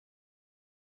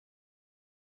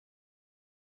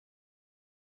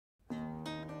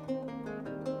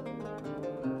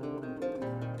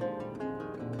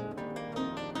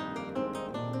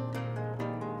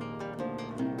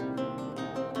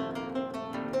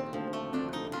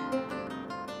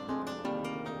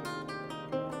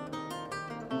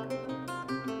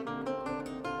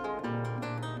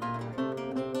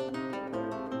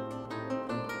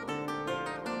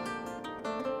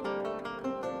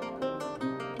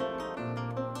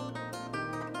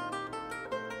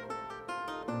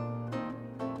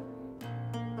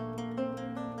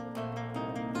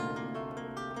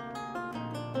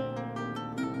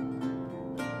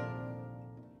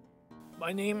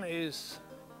My name is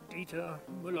Dieter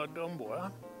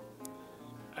Mueller-Dombois.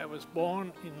 I was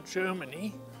born in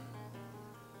Germany,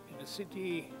 in a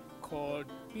city called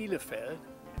Bielefeld.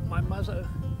 My mother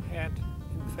had,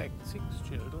 in fact, 6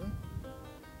 children.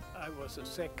 I was the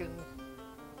second,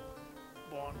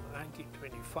 born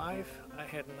 1925. I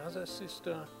had another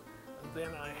sister, and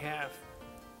then I have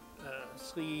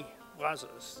 3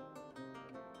 brothers.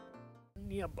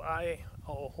 Nearby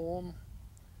our home,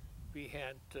 we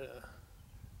had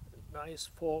nice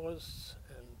forests,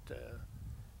 and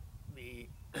we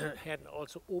had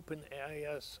also open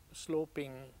areas,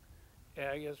 sloping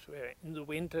areas where in the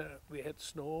winter we had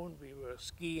snow and we were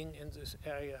skiing in this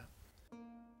area.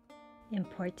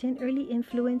 Important early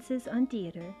influences on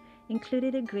Dieter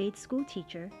included a grade school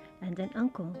teacher and an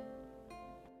uncle.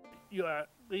 You are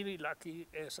really lucky,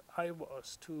 as I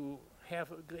was, to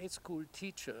have a grade school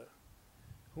teacher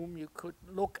whom you could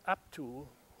look up to,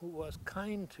 who was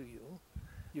kind to you.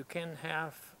 You can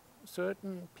have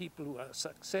certain people who are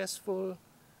successful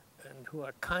and who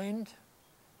are kind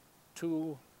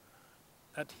to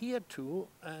adhere to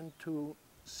and to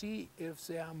see if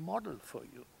they are a model for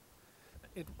you.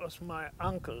 It was my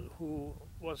uncle who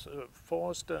was a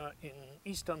forester in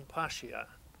Eastern Prussia,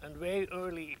 and very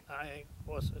early I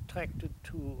was attracted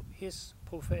to his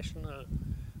professional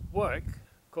work,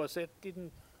 because that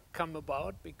didn't come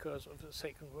about because of the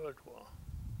Second World War.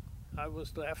 I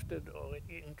was drafted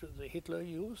already into the Hitler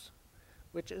Youth,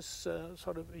 which is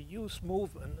sort of a youth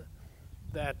movement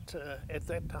that at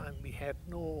that time we had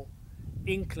no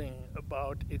inkling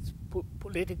about its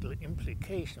political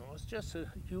implication. It was just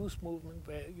a youth movement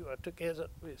where you are together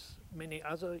with many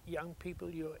other young people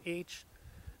your age,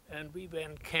 and we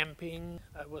went camping.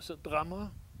 I was a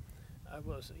drummer, I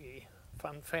was a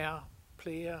fanfare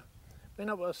player. When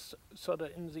I was sort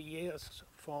of in the years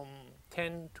from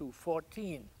 10 to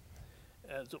 14,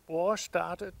 the war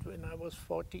started when I was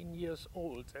 14 years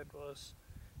old. That was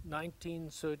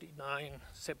 1939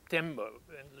 September,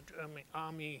 when the German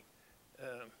army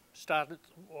started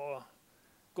the war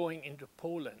going into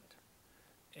Poland.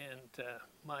 And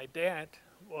my dad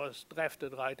was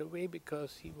drafted right away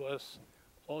because he was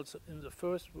also in the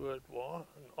First World War,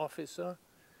 an officer,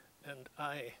 and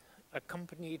I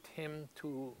accompanied him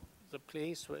to the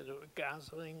place where they were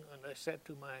gathering, and I said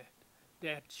to my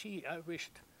dad, "Gee, I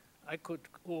wished I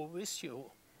could go with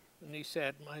you." And he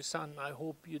said, "My son, I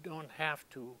hope you don't have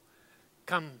to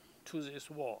come to this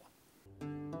war."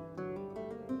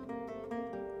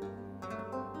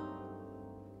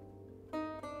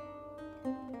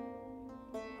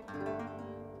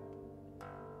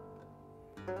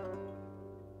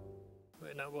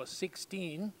 When I was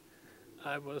 16,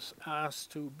 I was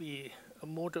asked to be a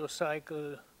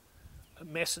motorcycle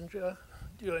messenger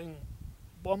during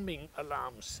bombing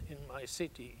alarms in my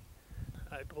city.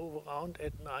 I drove around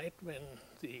at night when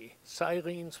the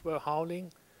sirens were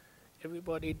howling.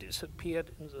 Everybody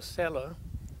disappeared in the cellar.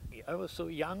 I was so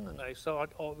young, and I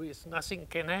thought always nothing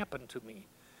can happen to me.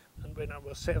 And when I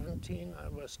was 17, I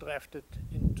was drafted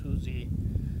into the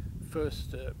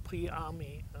first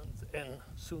pre-army, and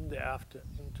soon thereafter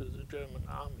into the German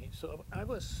army. So I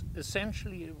was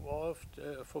essentially involved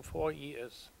for 4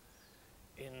 years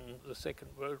in the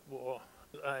Second World War.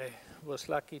 I was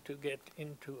lucky to get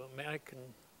into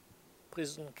American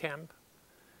prison camp.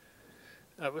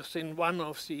 I was in one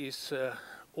of these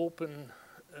open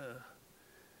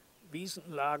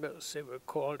Wiesenlagers, they were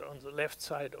called, on the left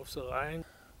side of the Rhine.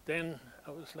 Then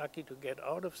I was lucky to get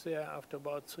out of there after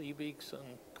about 3 weeks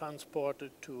and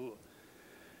transported to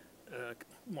a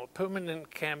more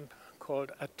permanent camp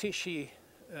called Attichy,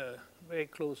 very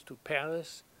close to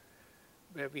Paris,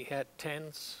 where we had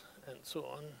tents and so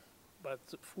on. But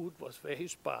the food was very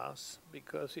sparse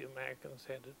because the Americans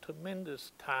had a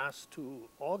tremendous task to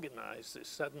organize this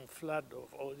sudden flood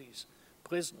of all these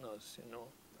prisoners, you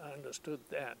know. I understood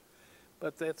that.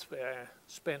 But that's where I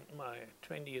spent my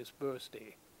 20th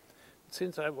birthday.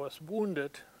 Since I was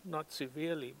wounded, not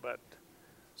severely, but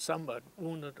somewhat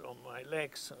wounded on my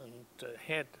legs and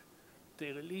head,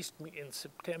 they released me in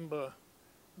September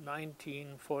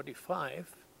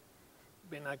 1945.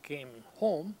 When I came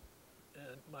home,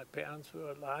 and my parents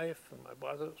were alive and my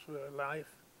brothers were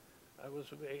alive, I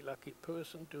was a very lucky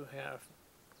person to have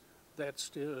that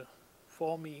still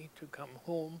for me, to come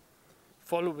home.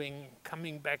 Following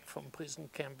coming back from prison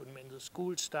camp, and when the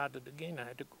school started again, I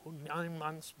had to go 9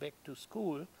 months back to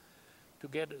school to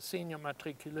get a senior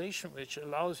matriculation, which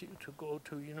allows you to go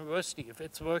to university if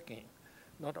it's working.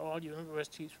 Not all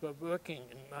universities were working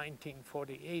in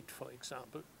 1948, for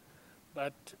example.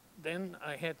 But then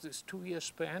I had this 2-year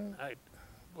span. I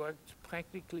worked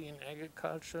practically in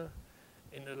agriculture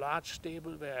in a large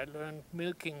stable where I learned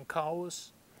milking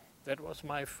cows. That was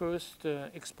my first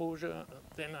exposure.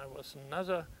 Then I was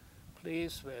another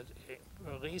place where they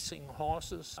were racing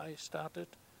horses. I started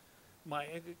my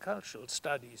agricultural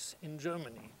studies in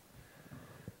Germany.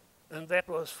 And that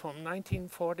was from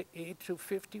 1948 to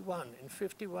 51. In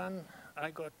 51,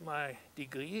 I got my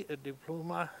degree, a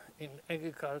diploma in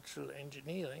agricultural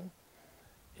engineering.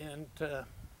 And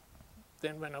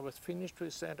then when I was finished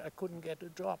with that, I couldn't get a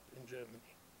job in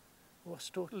Germany. It was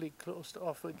totally closed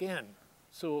off again.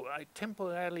 So I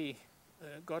temporarily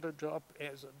got a job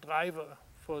as a driver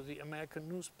for the American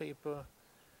newspaper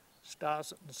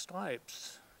Stars and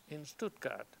Stripes in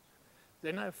Stuttgart.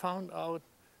 Then I found out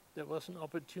there was an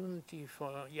opportunity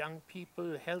for young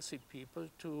people, healthy people,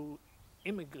 to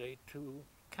immigrate to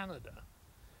Canada.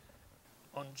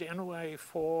 On January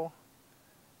 4,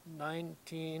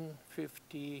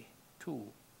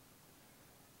 1952.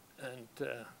 And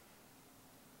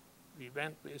we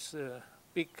went with a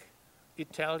big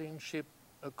Italian ship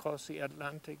across the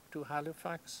Atlantic to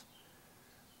Halifax,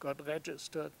 got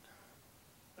registered,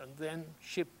 and then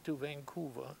shipped to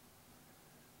Vancouver,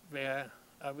 where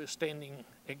I was standing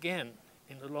again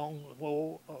in a long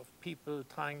row of people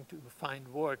trying to find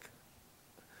work.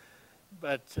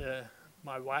 But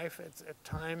my wife at that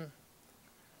time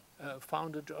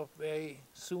found a job very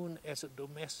soon as a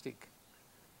domestic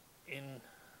in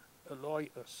a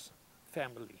lawyer's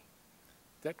family.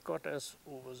 That got us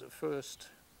over the first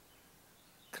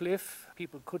cliff.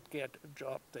 People could get a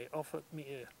job. They offered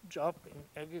me a job in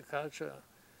agriculture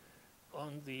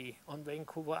on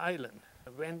Vancouver Island. I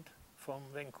went from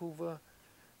Vancouver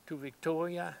to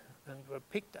Victoria and were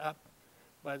picked up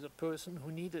by the person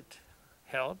who needed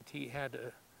help. He had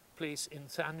a place in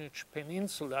Saanich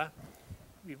Peninsula.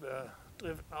 We were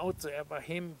driven out there by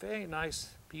him, very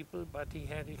nice people, but he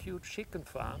had a huge chicken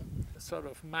farm, a sort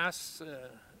of mass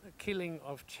killing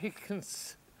of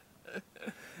chickens.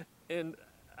 And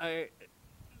I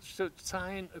should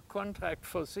sign a contract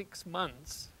for 6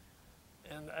 months.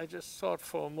 And I just thought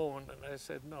for a moment, and I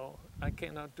said, no, I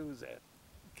cannot do that,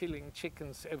 killing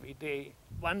chickens every day.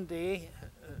 One day,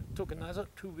 took another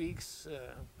 2 weeks,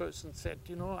 a person said,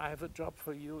 you know, I have a job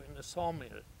for you in a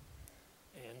sawmill.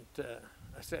 And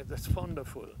I said, that's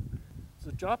wonderful.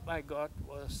 The job I got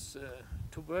was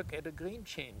to work at a green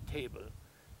chain table.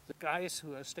 The guys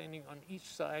who are standing on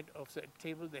each side of that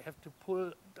table, they have to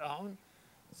pull down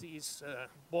these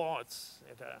boards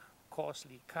that are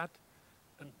coarsely cut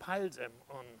and pile them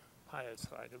on piles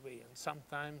right away. And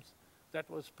sometimes that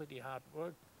was pretty hard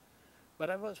work. But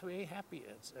I was very happy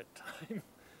at that time.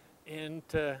 And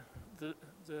the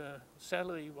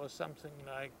salary was something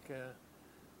like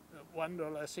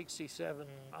 $1.67 an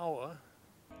hour.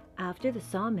 After the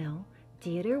sawmill,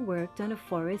 Dieter worked on a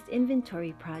forest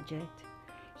inventory project.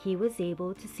 He was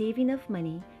able to save enough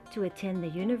money to attend the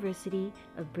University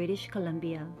of British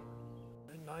Columbia.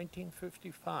 In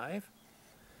 1955,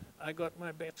 I got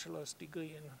my bachelor's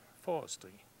degree in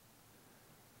forestry,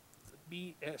 the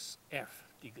BSF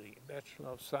degree, Bachelor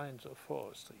of Science of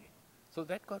Forestry. So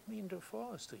that got me into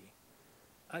forestry.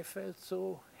 I felt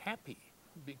so happy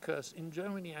because in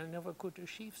Germany I never could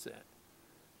achieve that.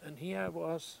 And here I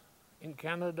was in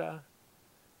Canada,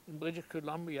 in British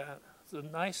Columbia, the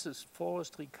nicest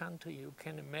forestry country you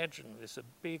can imagine, with a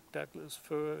big Douglas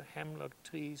fir, hemlock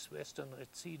trees, western red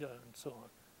cedar, and so on.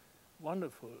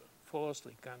 Wonderful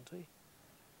forestry country.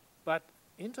 But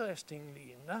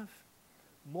interestingly enough,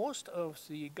 most of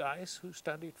the guys who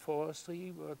studied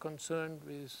forestry were concerned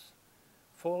with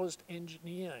forest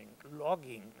engineering,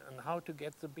 logging, and how to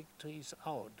get the big trees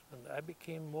out. And I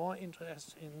became more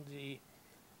interested in the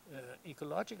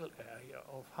ecological area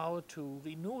of how to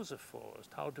renew the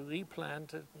forest, how to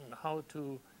replant it, and how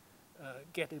to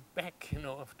get it back,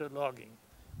 after logging.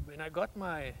 When I got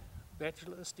my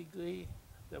bachelor's degree,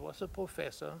 there was a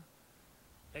professor.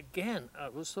 Again, I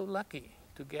was so lucky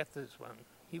to get this one.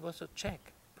 He was a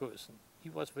Czech person. He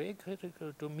was very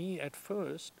critical to me at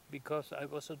first because I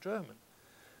was a German.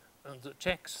 And the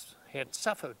Czechs had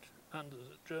suffered under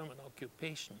the German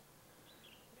occupation.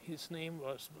 His name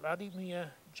was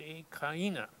Vladimir J.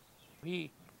 Kraina.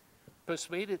 He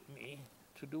persuaded me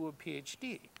to do a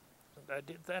PhD. And I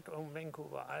did that on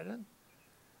Vancouver Island,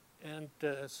 and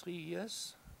 3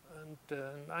 years. And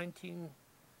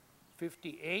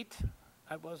 1958,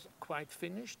 I was quite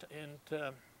finished, and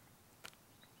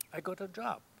I got a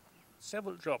job,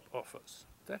 several job offers.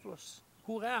 That was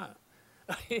hurrah.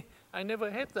 I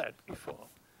never had that before.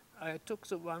 I took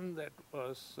the one that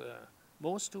was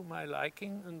most to my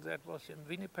liking, and that was in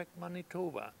Winnipeg,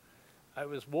 Manitoba. I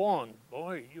was warned,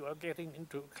 boy, you are getting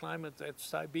into a climate that's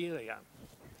Siberia.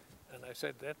 And I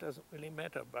said, that doesn't really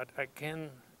matter, but I can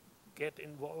get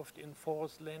involved in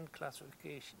forest land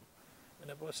classification. And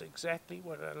it was exactly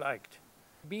what I liked.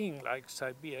 Being like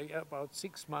Siberia, about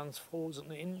 6 months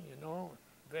frozen in, you know,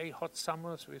 very hot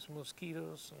summers with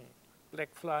mosquitoes and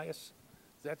black flies,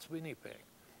 that's Winnipeg.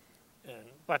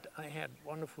 But I had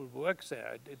wonderful work there.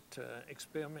 I did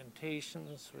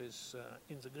experimentations with,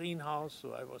 in the greenhouse,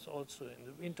 so I was also in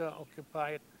the winter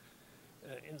occupied.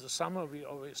 In the summer, we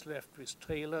always left with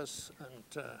trailers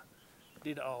and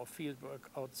did our field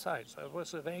work outside. So I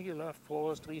was a regular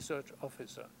forest research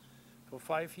officer for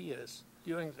 5 years.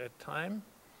 During that time,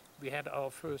 we had our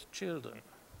first children.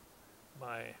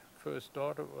 My first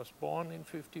daughter was born in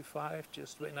 '55,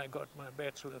 just when I got my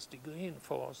bachelor's degree in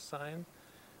forest science.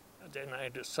 Then I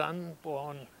had a son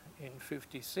born in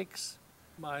 '56.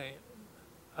 My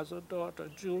other daughter,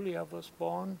 Julia, was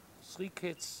born. 3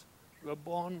 kids were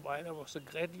born while I was a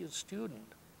graduate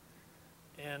student.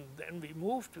 And then we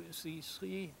moved with these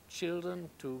 3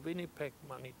 children to Winnipeg,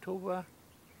 Manitoba,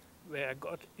 where I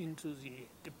got into the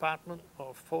Department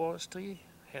of Forestry,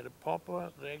 had a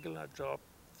proper, regular job,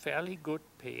 fairly good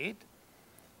paid,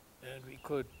 and we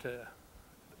could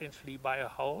eventually buy a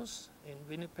house in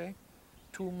Winnipeg.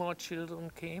 2 more children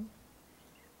came,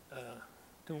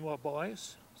 2 more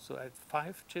boys, so I had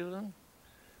 5 children.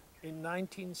 In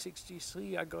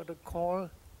 1963, I got a call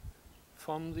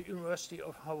from the University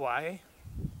of Hawaii,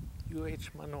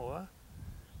 UH Manoa,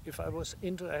 if I was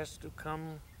interested to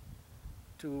come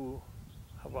to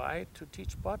Hawaii to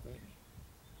teach botany.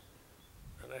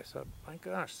 And I thought, my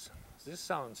gosh, this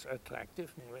sounds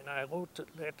attractive. And when I wrote the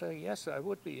letter, yes, I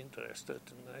would be interested.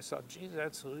 And I thought, gee,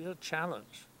 that's a real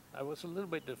challenge. I was a little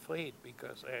bit afraid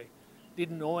because I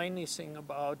didn't know anything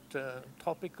about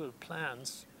tropical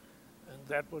plants, and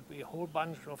that would be a whole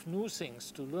bunch of new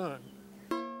things to learn.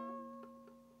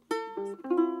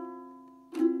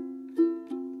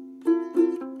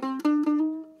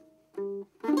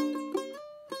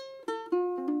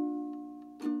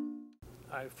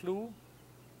 I flew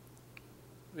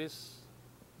with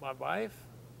my wife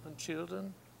and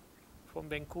children from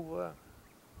Vancouver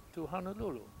to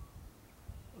Honolulu.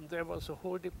 And there was a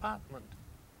whole department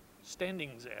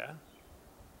standing there.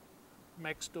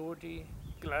 Max Doty,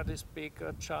 Gladys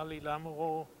Baker, Charlie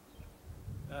Lamoureux,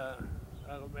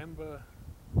 I remember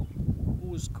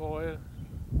Bruce Coyle,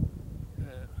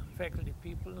 faculty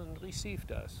people, and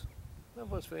received us. That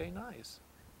was very nice.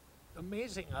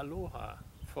 Amazing aloha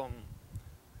from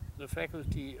the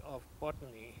faculty of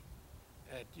botany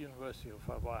at University of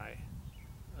Hawaii.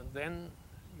 And then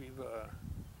we were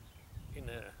in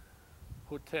a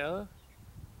hotel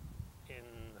in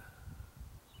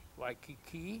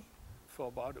Waikiki for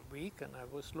about a week, and I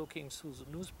was looking through the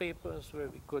newspapers where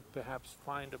we could perhaps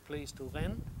find a place to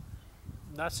rent.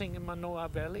 Nothing in Manoa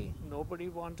Valley. Nobody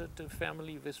wanted a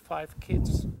family with 5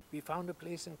 kids. We found a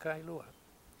place in Kailua.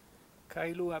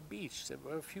 Kailua Beach. There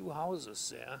were a few houses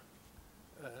there,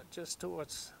 just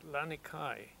towards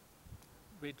Lanikai,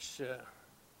 which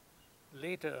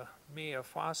later Mayor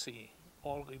Farsi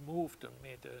all removed and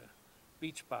made a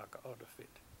beach park out of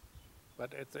it.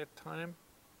 But at that time,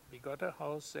 we got a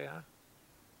house there,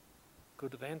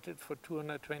 could rent it for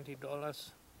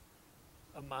 $220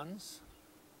 a month.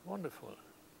 Wonderful.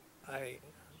 I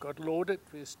got loaded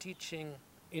with teaching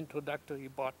introductory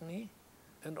botany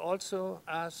and also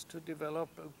asked to develop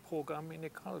a program in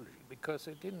ecology because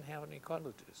they didn't have an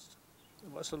ecologist. It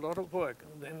was a lot of work.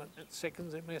 And then at the second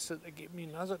semester, they gave me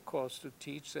another course to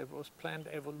teach that was plant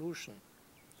evolution.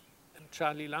 And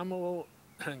Charlie Lamoureux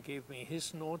gave me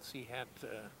his notes. He had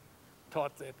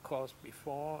taught that course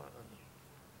before and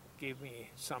gave me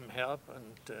some help.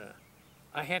 And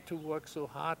I had to work so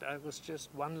hard. I was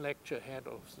just 1 lecture ahead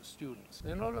of the students.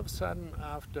 Then all of a sudden,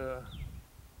 after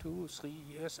 2 or 3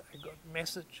 years, I got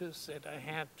messages that I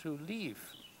had to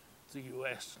leave the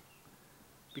US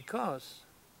because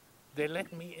they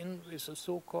let me in with a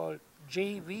so-called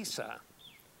J visa.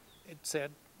 It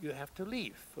said, you have to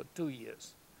leave for 2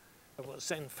 years. I was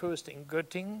then first in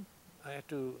Göttingen. I had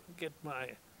to get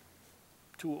my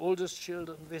 2 oldest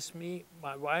children with me.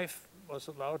 My wife was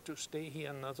allowed to stay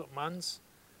here another month.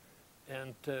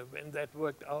 And when that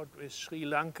worked out with Sri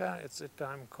Lanka, at the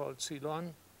time called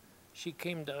Ceylon, she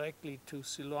came directly to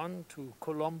Ceylon, to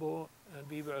Colombo, and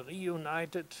we were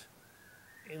reunited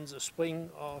in the spring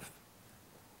of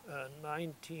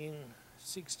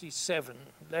 1967.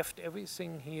 Left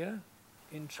everything here.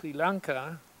 In Sri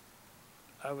Lanka,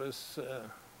 I was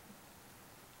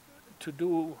to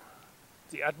do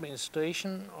the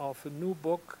administration of a new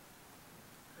book,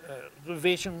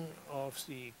 revision of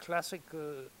the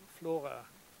classical flora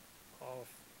of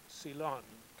Ceylon,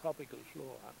 tropical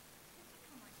flora.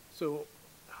 So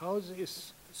how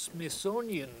this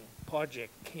Smithsonian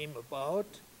project came about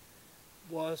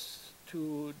was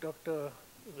to Dr.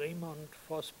 Raymond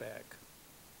Fosberg,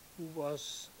 who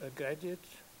was a graduate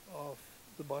of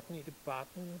the botany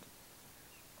department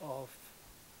of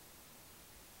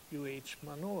UH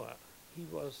Manoa. He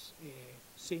was a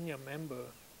senior member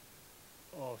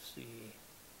of the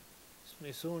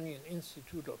Smithsonian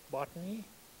Institute of Botany.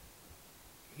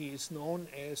 He is known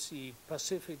as the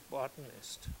Pacific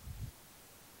botanist.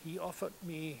 He offered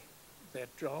me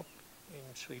that job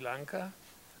in Sri Lanka,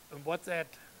 and what that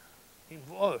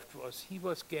involved was he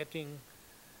was getting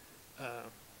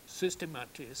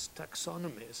systematists,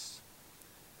 taxonomists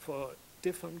for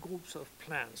different groups of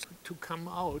plants to come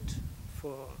out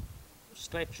for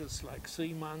stretches like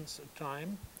 3 months at a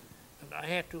time, and I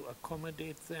had to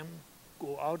accommodate them,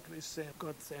 go out with them,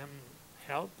 got them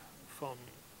help from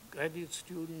graduate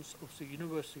students of the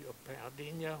University of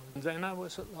Peradeniya. And then I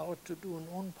was allowed to do an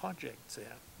own project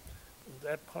there. And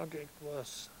that project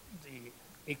was the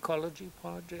ecology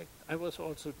project. I was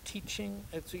also teaching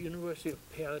at the University of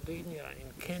Peradeniya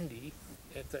in Kandy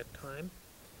at that time.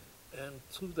 And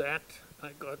through that, I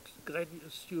got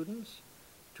graduate students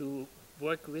to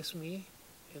work with me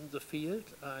in the field.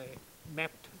 I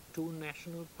mapped 2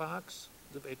 national parks,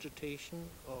 the vegetation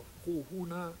of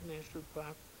Ruhuna National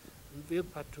Park and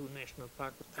Vilpatu National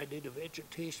Park. I did a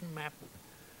vegetation map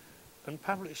and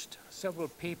published several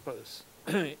papers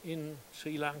in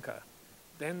Sri Lanka.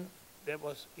 Then there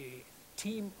was a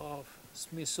team of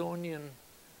Smithsonian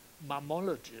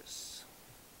mammalogists,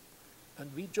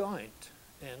 and we joined.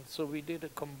 And so we did a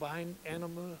combined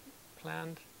animal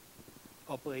plant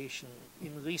operation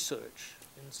in research.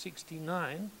 In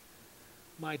 '69,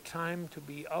 my time to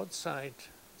be outside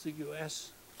the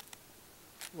US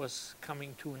was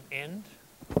coming to an end.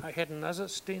 I had another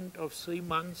stint of 3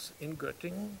 months in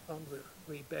Göttingen on the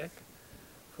way back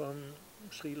from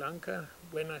Sri Lanka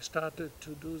when I started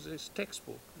to do this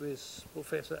textbook with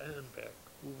Professor Ellenberg,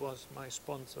 who was my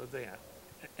sponsor there.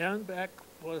 Ellenberg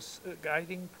was a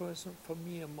guiding person for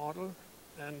me, a model,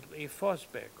 and Ray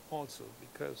Fosberg also,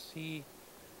 because he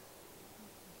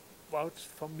vouched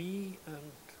for me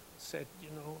and said, you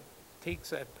know, take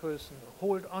that person,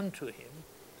 hold on to him.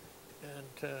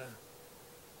 And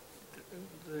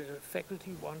the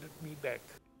faculty wanted me back.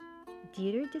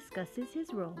 Dieter discusses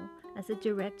his role as a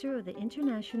director of the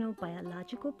International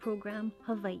Biological Program,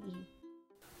 Hawaiʻi.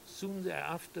 Soon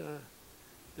thereafter,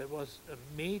 there was a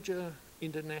major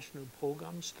international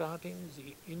program starting,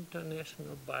 the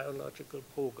International Biological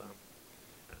Program.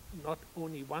 Not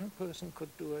only one person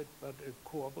could do it, but a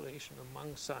cooperation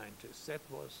among scientists. That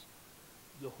was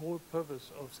the whole purpose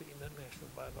of the International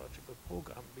Biological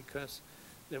Program, because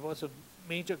there was a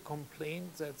major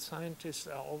complaint that scientists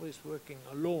are always working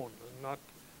alone and not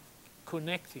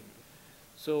connecting.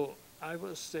 So I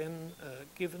was then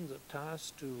given the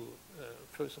task to,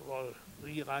 first of all,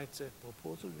 rewrite that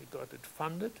proposal. We got it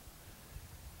funded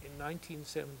in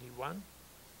 1971,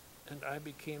 and I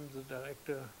became the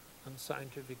director and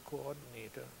scientific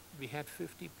coordinator. We had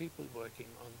 50 people working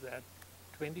on that,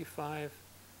 25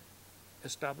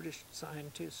 established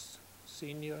scientists,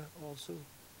 senior also,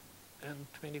 and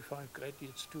 25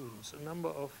 graduate students, a number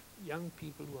of young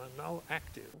people who are now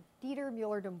active. Dieter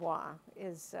Mueller-Dombois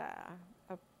is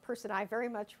a person I very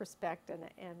much respect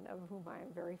and of whom I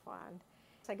am very fond.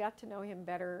 I got to know him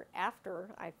better after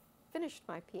I finished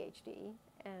my PhD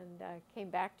and came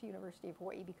back to University of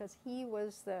Hawaii because he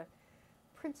was the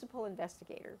principal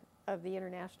investigator of the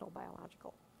International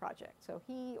Biological Project. So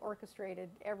he orchestrated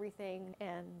everything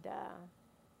and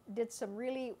did some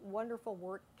really wonderful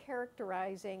work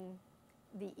characterizing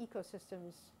the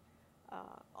ecosystems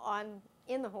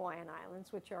in the Hawaiian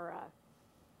Islands, which are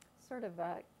sort of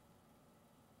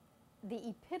the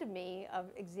epitome of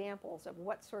examples of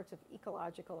what sorts of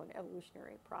ecological and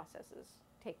evolutionary processes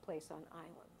take place on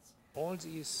islands. All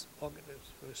these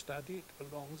organisms were studied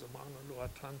along the Mauna Loa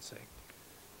transect,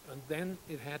 and then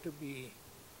it had to be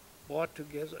brought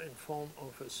together in form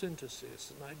of a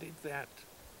synthesis, and I did that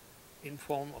in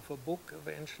form of a book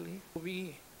eventually.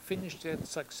 We finished that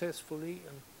successfully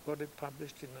and got it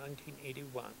published in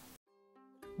 1981.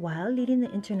 While leading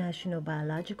the International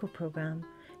Biological Program,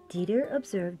 Dieter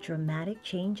observed dramatic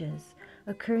changes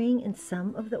occurring in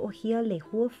some of the Ohia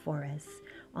Lehua forests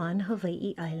on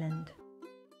Hawaii Island.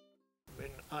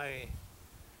 When I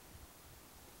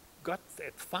got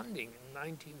that funding in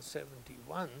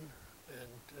 1971,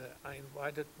 and I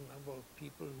invited a number of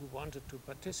people who wanted to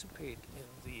participate in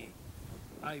the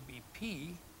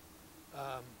IBP,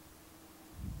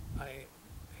 I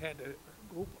had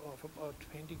a group of about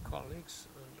 20 colleagues,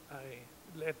 and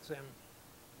I led them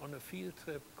on a field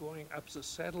trip going up the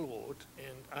saddle road,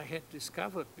 and I had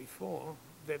discovered before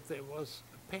that there was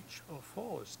a patch of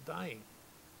forest dying,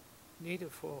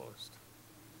 native forest.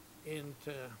 And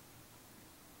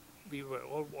we were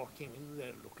all walking in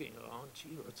there looking around,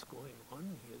 gee, what's going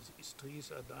on here? These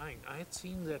trees are dying. I had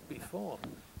seen that before.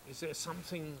 Is there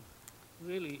something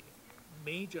really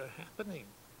major happening?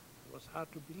 It was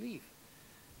hard to believe.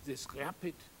 This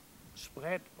rapid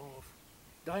spread of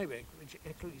dieback, which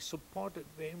actually supported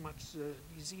very much the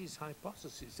disease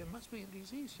hypothesis. There must be a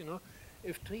disease, you know,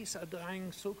 if trees are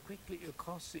dying so quickly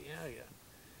across the area.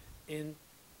 And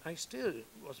I still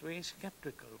was very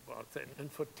skeptical about that.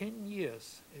 And for 10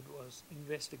 years, it was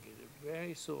investigated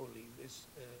very thoroughly with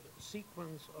a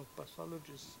sequence of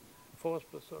pathologists, forest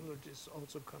pathologists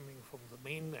also coming from the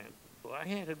mainland. So I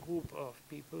had a group of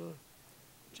people,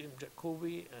 Jim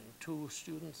Jacobi and two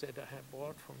students that I had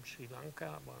brought from Sri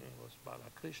Lanka. One was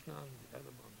Balakrishnan, the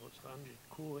other one was Ranjit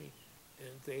Kuri,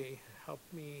 and they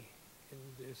helped me in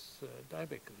this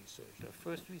dieback research.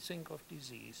 First, we think of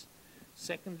disease.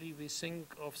 Secondly, we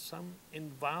think of some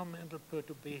environmental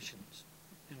perturbations.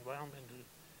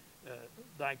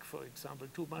 Like, for example,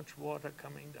 too much water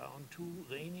coming down, too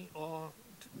rainy, or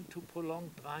too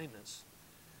prolonged dryness.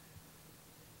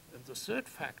 And the third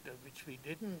factor, which we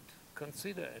didn't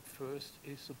consider at first,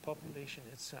 is the population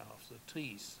itself, the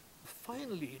trees.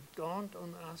 Finally, it dawned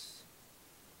on us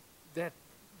that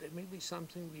there may be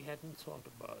something we hadn't thought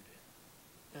about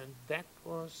it. And that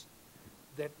was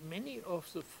that many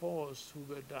of the forests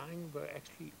who were dying were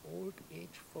actually old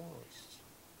age forests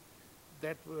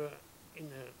that were in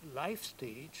a life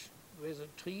stage where the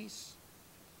trees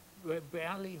were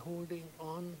barely holding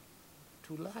on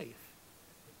to life.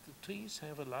 The trees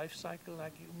have a life cycle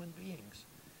like human beings.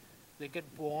 They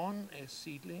get born as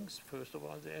seedlings. First of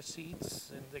all, they are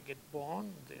seeds, and they get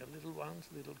born. They are little ones,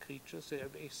 little creatures. They are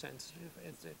very sensitive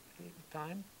at that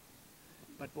time.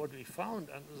 But what we found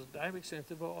under the dieback sense,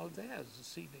 they were all there, the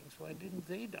seedlings. Why didn't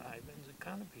they die when the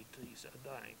canopy trees are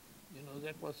dying? You know,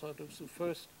 that was sort of the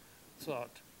first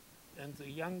thought. And the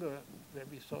younger, where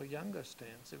we saw younger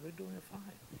stands, they were doing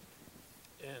fine.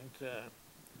 And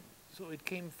so it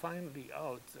came finally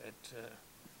out that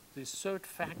this third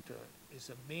factor is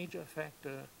a major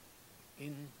factor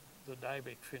in the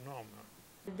dieback phenomenon.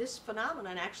 This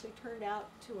phenomenon actually turned out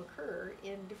to occur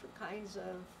in different kinds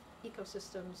of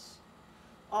ecosystems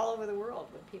all over the world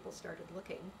when people started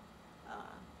looking.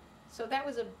 So that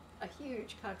was a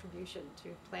huge contribution to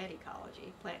plant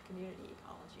ecology, plant community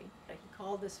ecology. He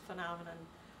called this phenomenon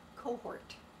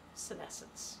cohort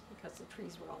senescence because the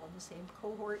trees were all in the same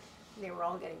cohort and they were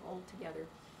all getting old together.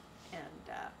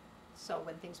 And so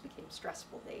when things became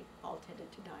stressful, they all tended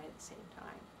to die at the same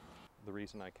time. The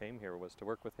reason I came here was to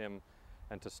work with him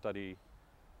and to study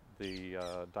the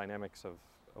dynamics of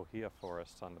ohia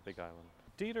forests on the Big Island.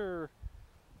 Dieter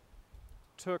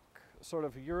took sort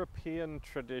of European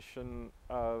tradition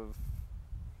of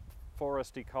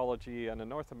forest ecology and a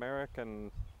North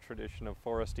American tradition of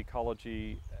forest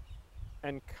ecology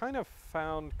and kind of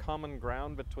found common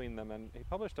ground between them. And he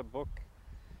published a book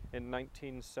in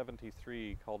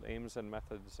 1973 called Aims and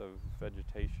Methods of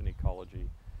Vegetation Ecology.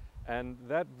 And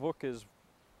that book is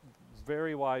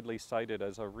very widely cited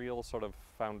as a real sort of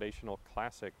foundational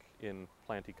classic in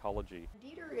plant ecology.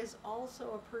 Dieter is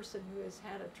also a person who has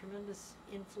had a tremendous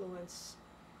influence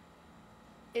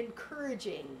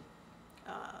encouraging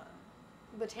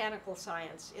botanical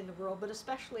science in the world, but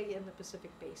especially in the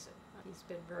Pacific Basin. He's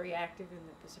been very active in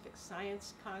the Pacific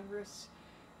Science Congress.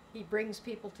 He brings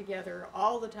people together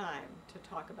all the time to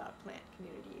talk about plant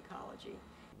community ecology.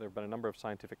 There have been a number of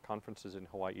scientific conferences in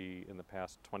Hawaii in the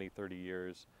past 20, 30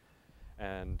 years,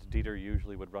 and Dieter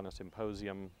usually would run a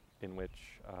symposium in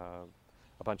which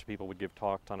a bunch of people would give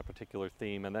talks on a particular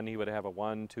theme, and then he would have a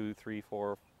 1, 2, 3,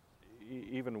 4,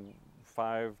 even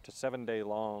 5 to 7 day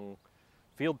long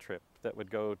field trip that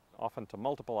would go often to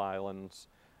multiple islands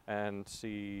and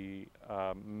see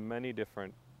many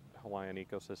different Hawaiian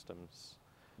ecosystems.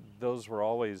 Those were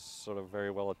always sort of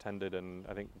very well attended and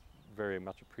I think very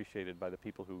much appreciated by the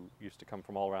people who used to come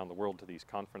from all around the world to these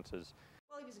conferences.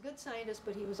 Well, he was a good scientist,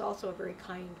 but he was also a very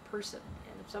kind person.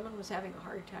 And if someone was having a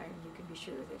hard time, you can be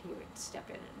sure that he would step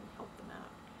in and help them out.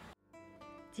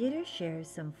 Dieter shares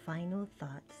some final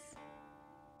thoughts.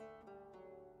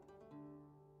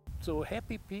 So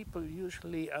happy people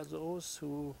usually are those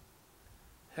who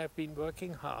have been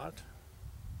working hard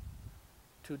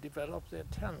to develop their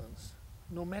talents.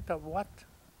 No matter what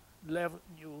level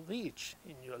you reach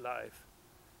in your life,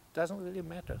 doesn't really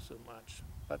matter so much.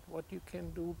 But what you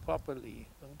can do properly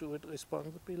and do it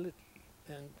responsibility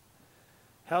and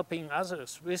helping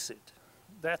others with it,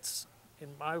 that's in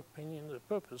my opinion, the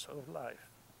purpose of life.